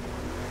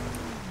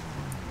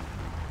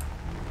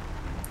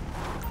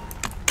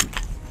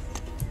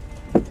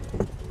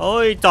โอ้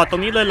ยจอดตร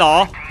งนี้เลยเหรอ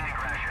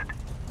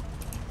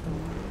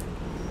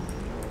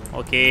โอ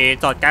เค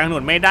จอดกลางถน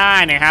นไม่ได้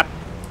นะครับ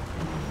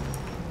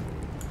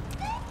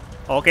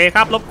โอเคค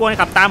รับรบกวน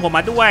ขับตามผมม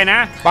าด้วยนะ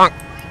ปัง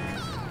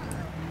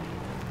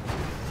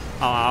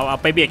เอา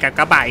ไปเบียดกับก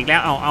ระบะอีกแล้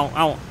วเ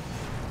อา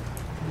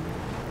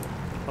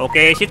โอเค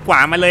ชิดขวา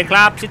มาเลยค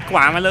รับชิดขว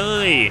ามาเล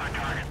ย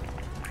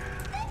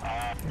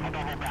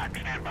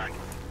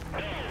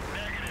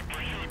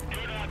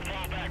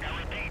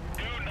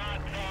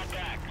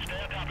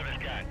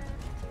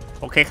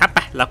โอเคครับไป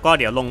แล้วก็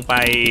เดี๋ยวลงไป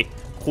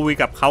คุย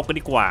กับเขากัน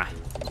ดีกว่า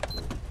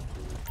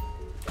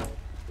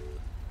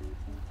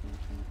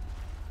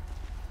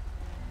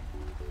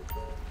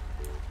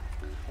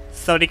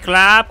สวัสดีค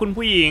รับคุณ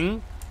ผู้หญิง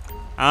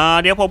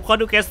เดี๋ยวผมขอ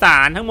ดูเอกสา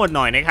รทั้งหมดห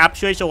น่อยนะครับ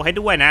ช่วยโชว์ให้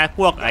ด้วยนะพ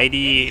วก ID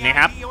นะค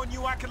รับ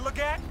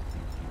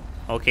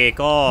โอเค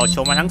ก็โช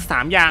ว์มาทั้ง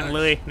3อย่างเ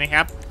ลยนะค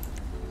รับ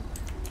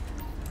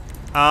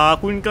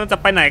คุณกำลังจะ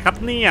ไปไหนครับ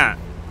เนี่ย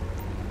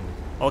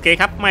โอเค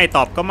ครับไม่ต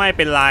อบก็ไม่เ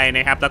ป็นไรน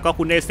ะครับแล้วก็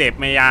คุณได้เสพ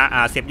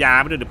ยา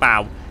ไม่ด้วยหรือเปล่า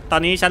ตอ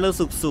นนี้ฉันรู้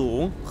สึกสูง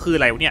คืออ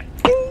ะไรเนี่ย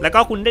แล้วก็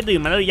คุณได้ดื่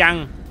มมาแล้วหรือยัง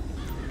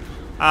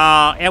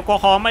แอลกอ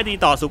ฮอล์ไม่ดี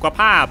ต่อสุขภ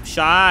าพใ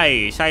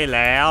ช่แ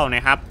ล้วน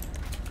ะครับ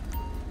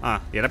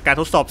เดี๋ยวทำการ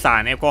ทดสอบสา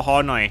รแอลกอฮอ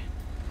ล์หน่อย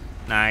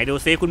ไหนดู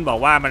ซิคุณบอก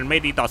ว่ามันไม่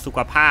ดีต่อสุข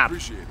ภาพ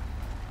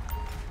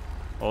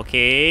โอเค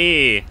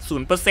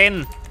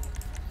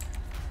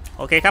 0%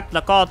 โอเคครับแ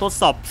ล้วก็ทด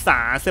สอบส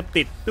ารเสพ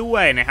ติดด้ว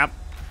ยนะครับ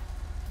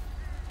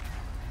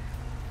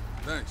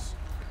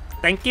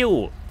thank you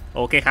โ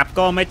อเคครับ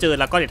ก็ไม่เจอ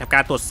แล้วก็เดี๋ยวทำกา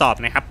รตรวจสอบ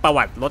นะครับประ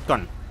วัติรถก่อ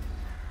น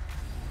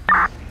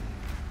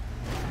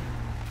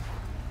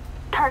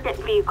Target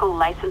vehicle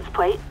license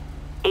plate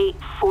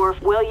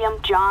 84 William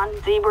John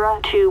Zebra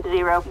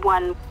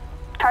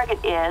 201 Target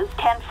is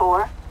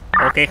 104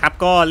โอเคครับ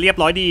ก็เรียบ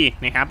ร้อยดี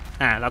นะครับ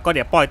แล้วก็เ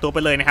ดี๋ยวปล่อยตัวไป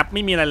เลยนะครับไ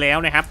ม่มีอะไรแล้ว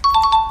นะครับ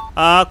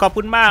ขอบ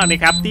คุณมากน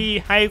ะครับที่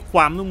ให้คว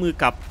ามร่วมมือ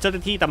กับเจ้าหน้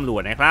าที่ตำรว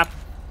จนะครับ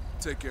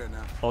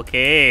โอเค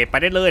ไป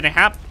ได้เลยนะค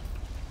รับ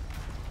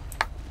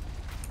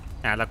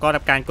แล้วก็ท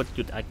ำการกดห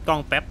ยุดกล้อ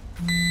งแป๊บ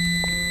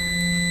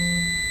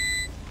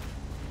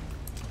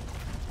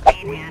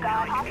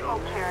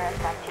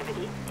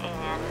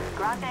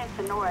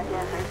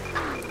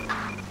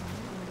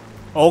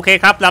โอเค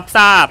ครับรับท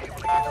ราบ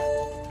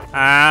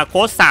โ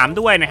ค้ด3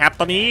ด้วยนะครับ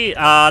ตอนนี้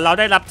เรา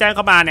ได้รับแจ้งเ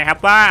ข้ามานะครับ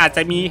ว่าอาจจ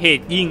ะมีเห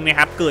ตุยิงนะค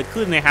รับเกิด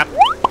ขึ้นนะครับ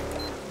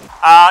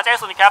แจ้ง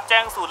ศูนย์ครับแจ้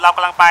งศูนย์เราก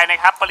ำลังไปนะ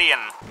ครับเปลี่ยน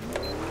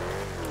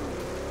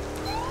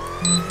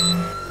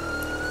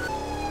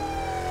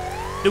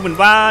ดูเหมือน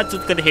ว่าจุ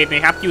ดเกิดเหตุน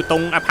ะครับอยู่ตร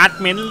งอพาร์ต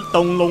เมนต์ต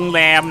รงโรงแร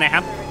มนะค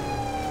รับ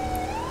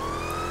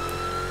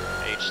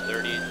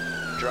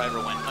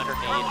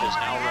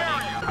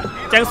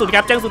แจ้งศูนย์ค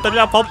รับแจ้งศูนย์ตอนนี้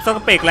เราพบส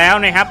เปกแล้ว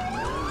นะครับ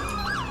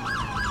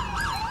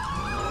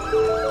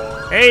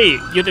เฮ้ย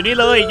หยุดตรงนี้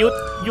เลยห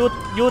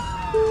ยุด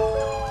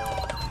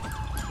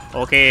โอ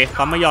เคเข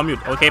าไม่ยอมหยุด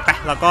โอเคไป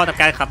เราก็ทำ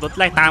การขับรถ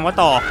ไล่ตามเขา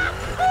ต่อ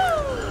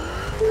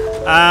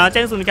แ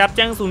จ้งศูนย์ครับแ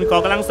จ้งศูนย์ก่อ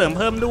กำลังเสริมเ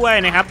พิ่มด้วย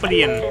นะครับเป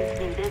ลี่ยน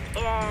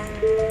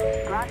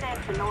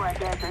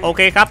โอเ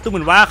คครับดูเห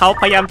มือนว่าเขา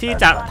พยายามที่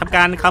จะทำก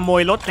ารขโม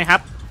ยรถนะครั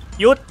บ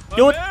หยุด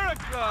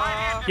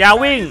อย่า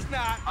วิ่ง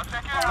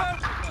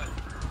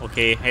โอเค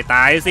ให้ต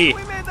ายสิ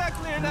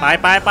ไป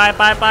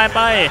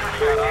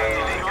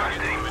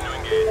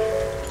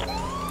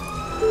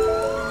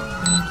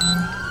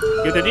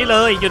หยุดเดี๋ยวนี้เล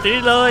ยหยุ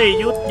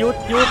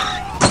ด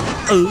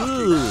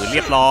เรี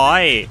ยบร้อ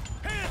ย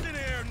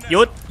ห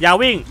ยุดอย่า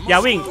วิ่งอย่า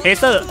วิ่งเท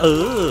เซอร์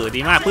ดี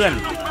มากเพื่อน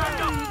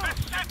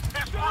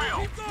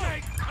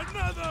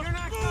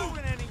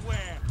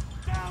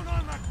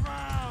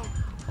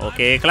โอเ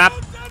คครับ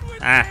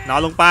นอ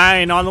นลงไป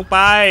นอนลงไป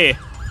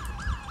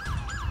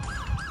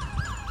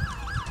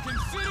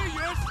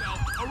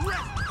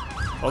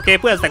โอเค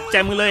เพื่อนใส่แจ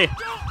มือเลย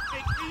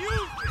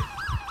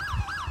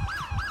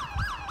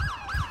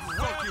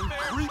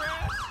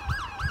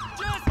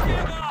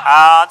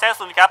แจ้ง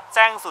ศูนย์ครับแ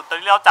จ้งศูนย์ตอน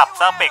นี้เราจับ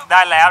สเปกได้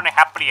แล้วนะค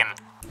รับเปลี่ยน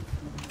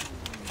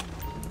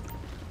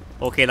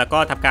โอเคแล้วก็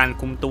ทำการ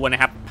คุมตัวน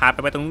ะครับพา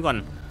ไปตรงนู้นก่อน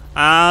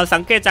สั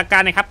งเกตจากกา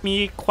รนะครับมี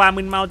ความ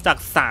มึนเมาจาก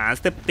สาร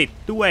เสพติด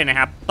ด้วยนะค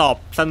รับตอบ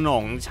สนอ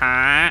งช้า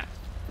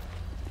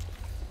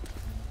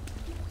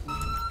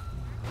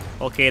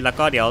โอเคแล้ว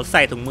ก็เดี๋ยวใ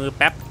ส่ถุงมือแ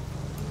ป๊บ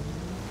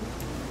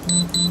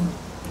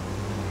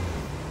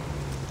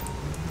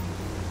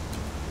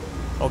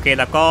โอเค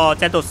แล้วก็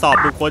จะตรวจสอบ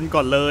บุคคล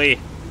ก่อนเลย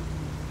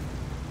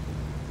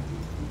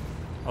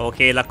โอเค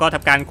แล้วก็ท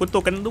ำการค้นตั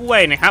วกันด้วย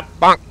นะครับ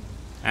ปัง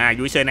อ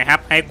ยู่เฉยนะครับ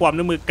ให้ความ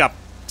ร่วมมือกับ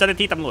เจ้าหน้า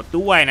ที่ตำรวจ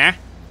ด้วยนะ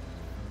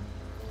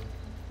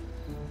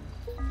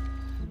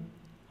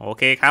โอ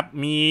เคครับ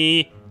มี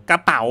กร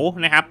ะเป๋า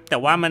นะครับแต่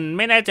ว่ามันไ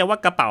ม่แน่ใจว่า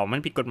กระเป๋ามัน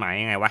ผิดกฎหมาย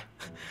ยังไงวะ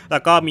แล้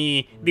วก็มี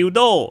ดิวโด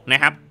นะ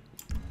ครับ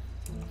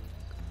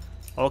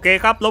โอเค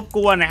ครับรบก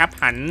วนนะครับ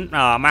หัน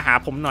มาหา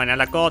ผมหน่อยนะ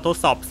แล้วก็ทด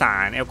สอบสา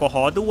รแอลกอฮ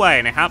อล์ด้วย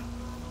นะครับ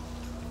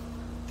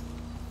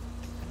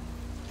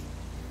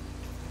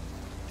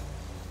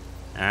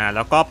แ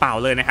ล้วก็เป่า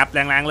เลยนะครับแ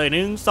รงๆเลย1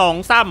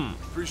 2 3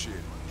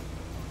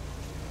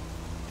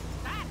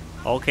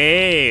โอเค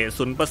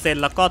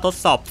 0% แล้วก็ทด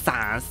สอบส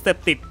ารเสพ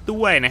ติด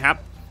ด้วยนะครับ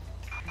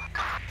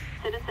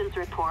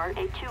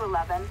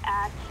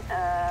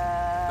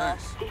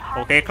โอ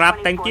เคครับ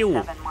thank you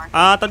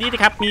ตอนนี้น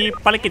ะครับมี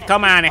ภารกิจเข้า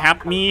มานะครับ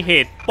มีเห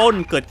ตุปล้น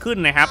เกิดขึ้น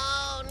นะครับ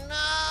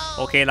โ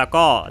อเคแล้ว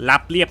ก็รั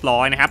บเรียบร้อ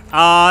ยนะครับ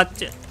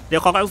เดี๋ย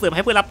วขอกำลังเสริมใ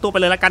ห้เพื่อนรับตัวไป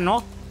เลยแล้วกันเนา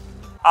ะ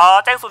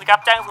แจ้งศูนย์ครับ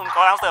แจ้งศูนย์ขอ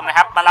กำลังเสริมนะค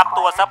รับมารับ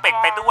ตัวสเปก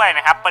ไปด้วยน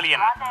ะครับเปลี่ยน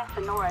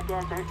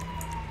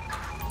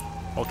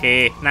โอเค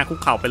นั่งคุก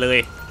เข่าไปเลย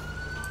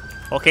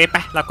โอเคไป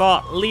แล้วก็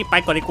รีบไป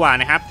ก่อนดีกว่า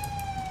นะครับ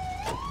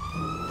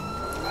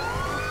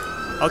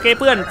โอเค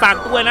เพื่อนฝาก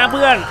ตัวนะเ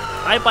พื่อน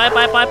ไป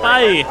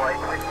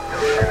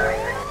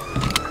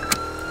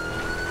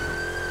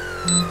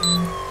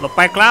หลบไ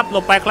ปครับหล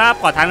บไปครับ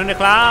ขอทางด้วยนะ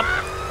ครับ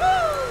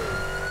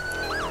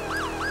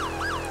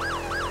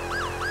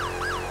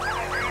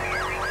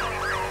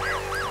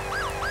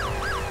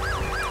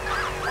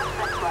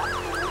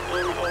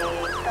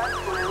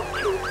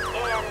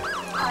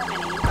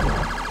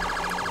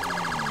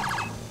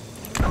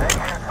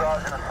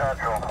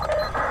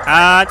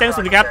แจ้ง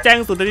ศูนย์ครับแจ้ง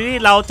ศูนย์ตอนนี้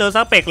เราเจอ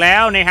ซับเปกแล้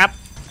วนะครับ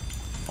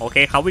โอเค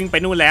เขาวิ่งไป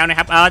นู่นแล้วนะค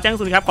รับแจ้ง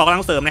ศูนย์ครับขอกำลั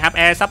งเสริมนะครับแ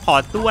อร์ซัพพอร์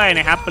ตด้วย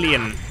นะครับเปลี่ย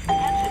น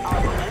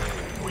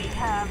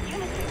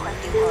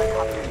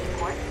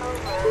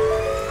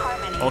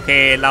โอเค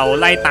เรา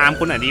ไล่ตาม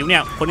คนไหนดิวเนี่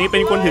ยคนนี้เป็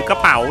นคนถือกระ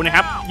เป๋านะค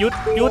รับห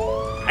ยุด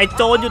ไอโ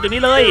จรอยู่ตรง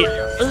นี้เลย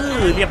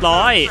เรียบ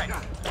ร้อย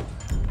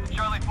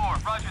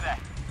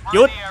ห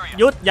ยุ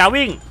ดอย่า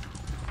วิ่ง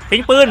ทิ้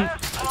งปืน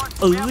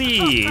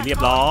เรียบ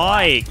ร้อ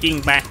ยกิ้ง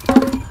ไป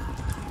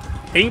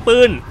ทิ้งปื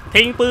น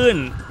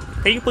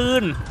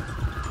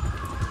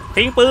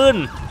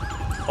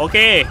โอเค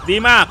ดี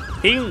มาก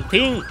ทิ้ง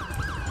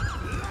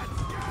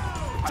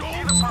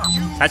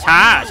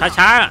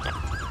ช้า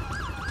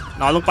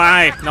นอนลงไป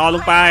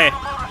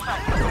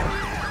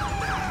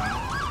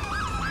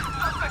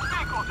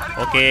โ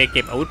อเคเ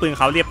ก็บอาวุธปืนเ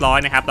ขาเรียบร้อย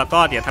นะครับแล้วก็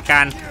เดี๋ยวทำก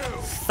าร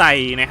ใส่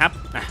นะครับ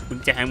กุญ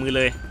แจมือเ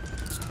ลย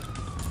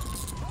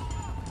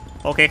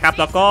โอเคครับ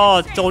แล้วก็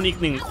โจรอีก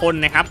1 คน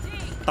นะครับ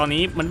ตอน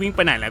นี้มันวิ่งไป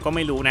ไหนแล้วก็ไ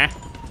ม่รู้นะ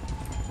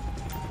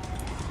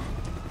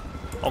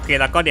โอเค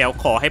แล้วก็เดี๋ยว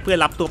ขอให้เพื่อน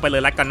รับตัวไปเล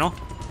ยแล้วกันเนาะ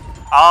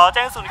แ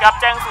จ้งศูนย์ครับ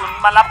แจ้งศูนย์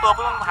มารับตัว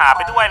ผู้ต้องหาไ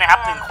ปด้วยนะครับ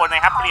1 คนน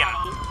ะครับเปลี่ยน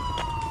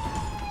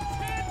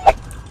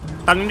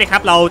ตอนนี้นะครั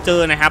บเราเจ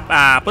อนะครับ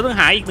ผู้ต้อง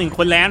หาอีก1 ค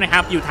นแล้วนะค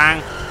รับอยู่ทาง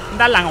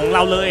ด้านหลังของเร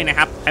าเลยนะค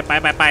รับ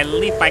ไป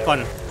รีบไปก่อน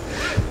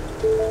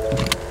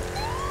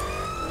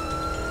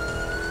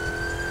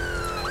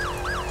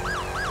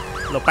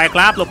หลบไปค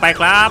รับ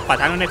ขอ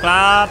ทางด้วยนะค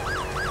รับ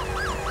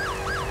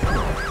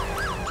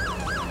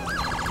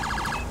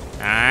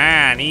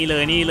นี่เ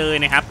ลย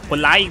นะครับคน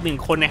ร้ายอีก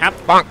1 คนนะครับ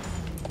ปัง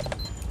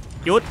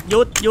หยุด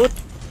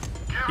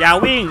อย่า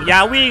วิ่ง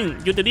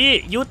หยุดตัวนี้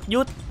ห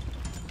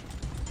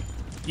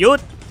ยุด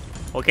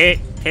โอเค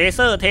เทเซ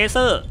อ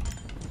ร์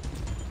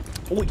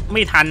อุ้ยไ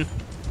ม่ทัน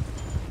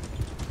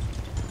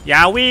อย่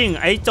าวิ่ง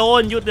ไอ้โจ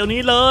รหยุดเดี๋ยว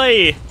นี้เลย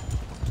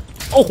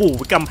โอ้โห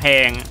กำแพ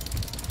ง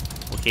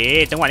โอเค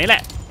จังหวะนี้แหล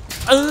ะ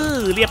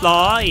เรียบ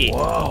ร้อย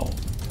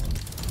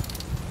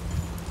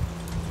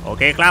โอ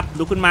เคครับ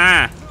ลุกขึ้นมา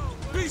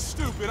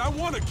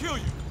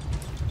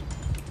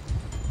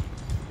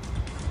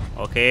โ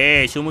อเค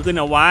ชูมือขึ้น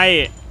เอาไว้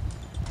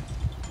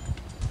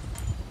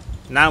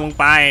นั่งลง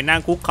ไปนั่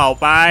งคุกเข่า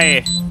ไป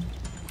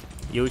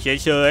อยู่เ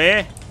ฉย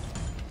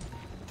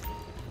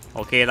โอ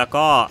เคแล้ว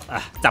ก็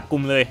จับกุ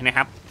มเลยนะค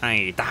รับไอ้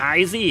ตาย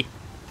สิ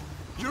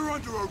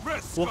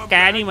พวกแก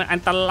นี่มันอั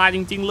นตรายจ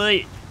ริงๆเลย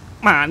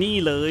มานี่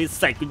เลย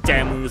ใส่กุญแจ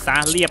มือซะ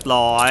เรียบ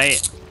ร้อย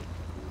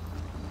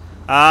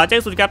แจ้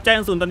งศูนย์ครับแจ้ง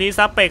ศูนย์ตอนนี้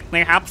ซับเป็กน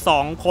ะครับ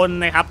2 คน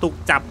นะครับถูก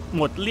จับห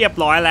มดเรียบ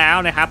ร้อยแล้ว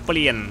นะครับเป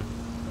ลี่ยน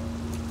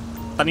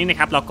ตอนนี้นะ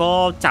ครับเราก็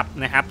จับ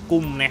นะครับก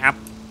ลุ่มนะครับ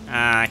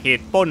เห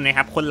ตุปล้นนะค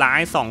รับคนร้า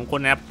ย2 คน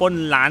นะครับปล้น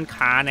ร้าน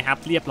ค้านะครับ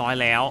เรียบร้อย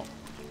แล้ว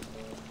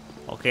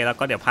โอเคแล้ว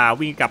ก็เดี๋ยวพา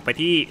วิ่งกลับไป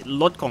ที่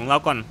รถของเรา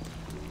ก่อน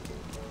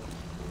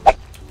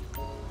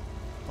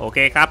โอเค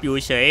ครับอยู่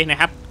เฉยนะ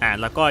ครับ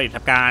แล้วก็ท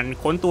ำการ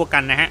ค้นตัวกั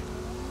นนะฮะ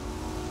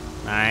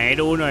ไหน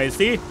ดูหน่อย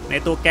สิใน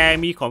ตัวแก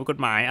มีของผิดกฎ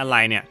หมายอะไร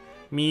เนี่ย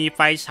มีไฟ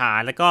ฉาย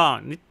แล้วก็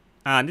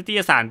นิตย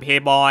สารเพ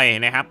ย์บอย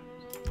นะครับ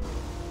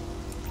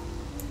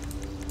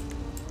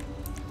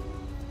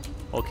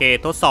โอเค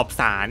ทดสอบ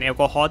สารแอล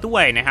กอฮอล์ด้ว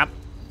ยนะครับ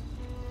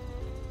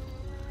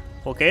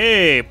โอเค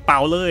เป่า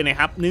เลยนะ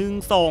ครับ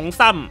1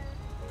 2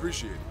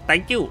 3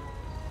 thank you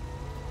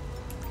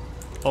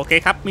โอเค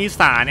ครับมี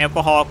สารแอลก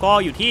อฮอล์ก็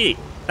อยู่ที่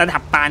ระดั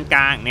บปานก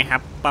ลางนะครั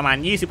บประมาณ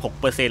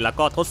 26% แล้ว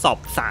ก็ทดสอบ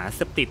สารเส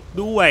พติด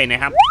ด้วยน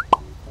ะครับ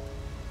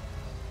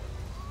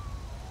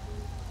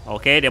โอ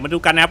เคเดี๋ยวมาดู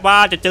กันนะครับว่า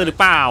จะเจอหรือ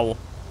เปล่า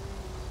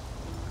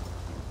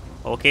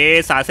โอเค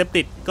สารเสพ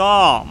ติดก็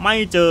ไม่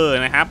เจอ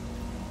นะครับ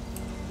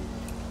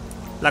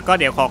แล้วก็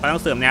เดี๋ยวขอกำลัง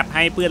เสริมนะครับใ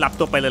ห้เพื่อนรับ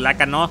ตัวไปเลยแล้ว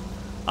กันเนาะ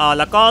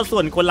แล้วก็ส่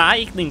วนคนร้าย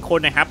อีก1 คน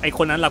นะครับไอค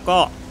นนั้นเราก็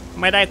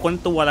ไม่ได้ค้น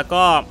ตัวแล้ว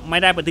ก็ไม่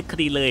ได้บันทึกค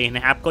ดีเลยน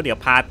ะครับก็เดี๋ยว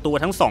พาตัว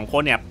ทั้ง2 ค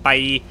นเนี่ยไป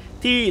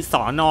ที่ส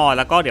น.แ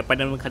ล้วก็เดี๋ยวไป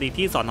ดำเนินคดี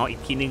ที่สน.อีก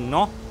ทีหนึ่งเน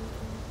าะ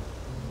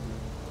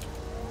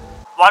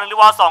วอ1หรือ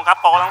วอ2ครับ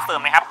ขอกำลังเสริ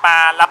มนะครับมา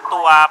รับ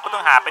ตัวผู้ต้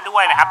องหาไปด้ว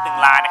ยนะครับ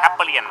1 รายนะครับเ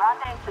ปลี่ยน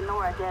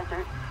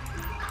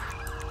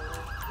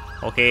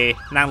โอเค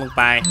นั่งลงไ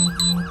ป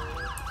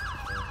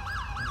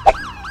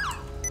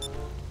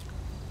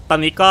ตอน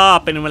นี้ก็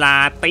เป็นเวลา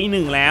ตี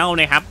 1แล้ว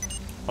นะครับ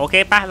โอเค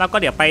ป่ะแล้วก็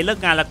เดี๋ยวไปเลิก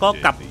งานแล้วก็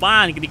กลับบ้า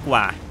นกันดีก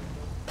ว่า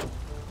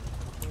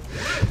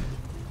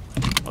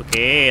โอเค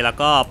แล้ว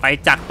ก็ไป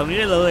จักตรงนี้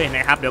ได้เลยน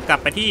ะครับเดี๋ยวกลับ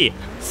ไปที่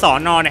ส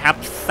น.นะครับ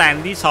แซน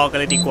ดี้ชอกัน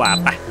เลยดีกว่า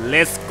ไป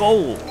let's go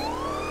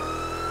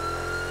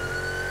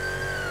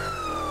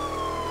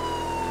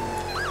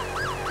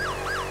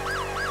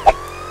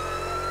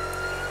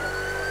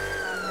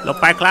หลบ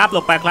ไปครับหล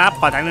บไปครับ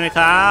ขอทางหน่อย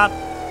ครับ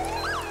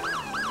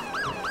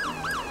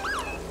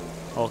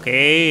โอเค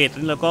ตอน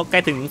นี้เราก็ใกล้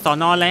ถึงส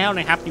น.แล้ว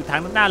นะครับอยู่ทาง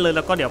ด้านเลยแ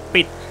ล้วก็เดี๋ยว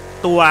ปิด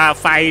ตัว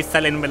ไฟไซ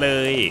เรนไปเล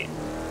ย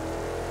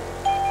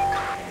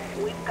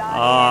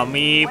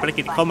มีภาร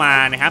กิจเข้ามา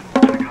นะครับ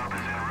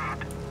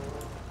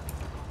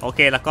โอเค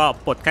แล้วก็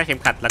ปลดค่าเข็ม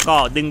ขัดแล้วก็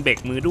ดึงเบรก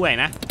มือด้วย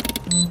นะ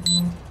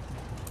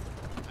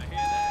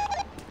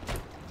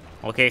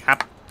โอเคครับ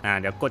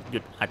เดี๋ยวกดหยุ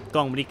ดอัดก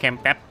ล้องบริแคม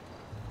แป๊บ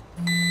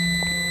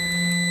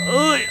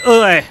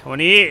วัน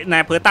นี้นา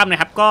ยเพอร์ตั้มน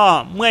ะครับก็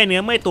เมื่อยเนื้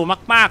อเมื่อยตัว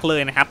มากๆเล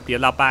ยนะครับเดี๋ยว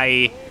เราไป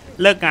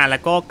เลิกงานแล้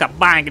วก็กลับ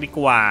บ้านกันดี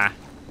กว่า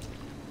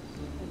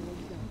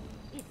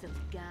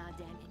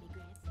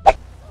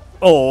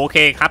โอเค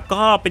ครับ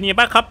ก็เป็นยังไง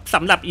บ้างครับส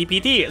ำหรับ EP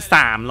ที่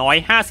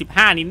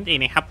355นี้นั่นเอง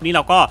นะครับนี่เร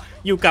าก็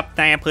อยู่กับ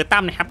นายอำเภอตั้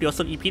มนะครับเดี๋ยว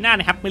ส่วน EP หน้า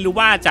นะครับไม่รู้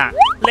ว่าจะ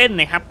เล่น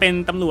นะครับเป็น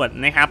ตำรวจ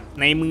นะครับ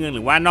ในเมืองห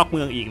รือว่านอกเ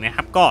มืองอีกนะค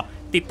รับก็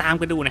ติดตาม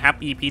กันดูนะครับ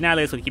EP หน้าเ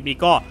ลยส่วนคลิปนี้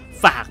ก็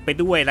ฝากไป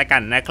ด้วยแล้วกั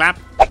นนะครับ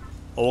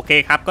โอเค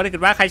ครับก็ถ้าเกิ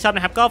ดว่าใครชอบน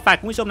ะครับก็ฝาก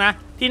คุณผู้ชมนะ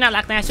ที่น่า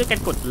รักนะช่วยกัน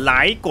กดไล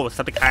ค์กด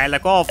Subscribe แล้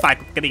วก็ฝาก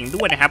กดกระดิ่ง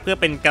ด้วยนะครับเพื่อ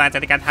เป็นกำลังใจ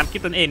ในการทำคลิ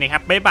ปตนเองนะครั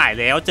บบ๊ายบาย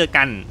แล้วเจอ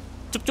กัน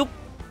จุ๊บ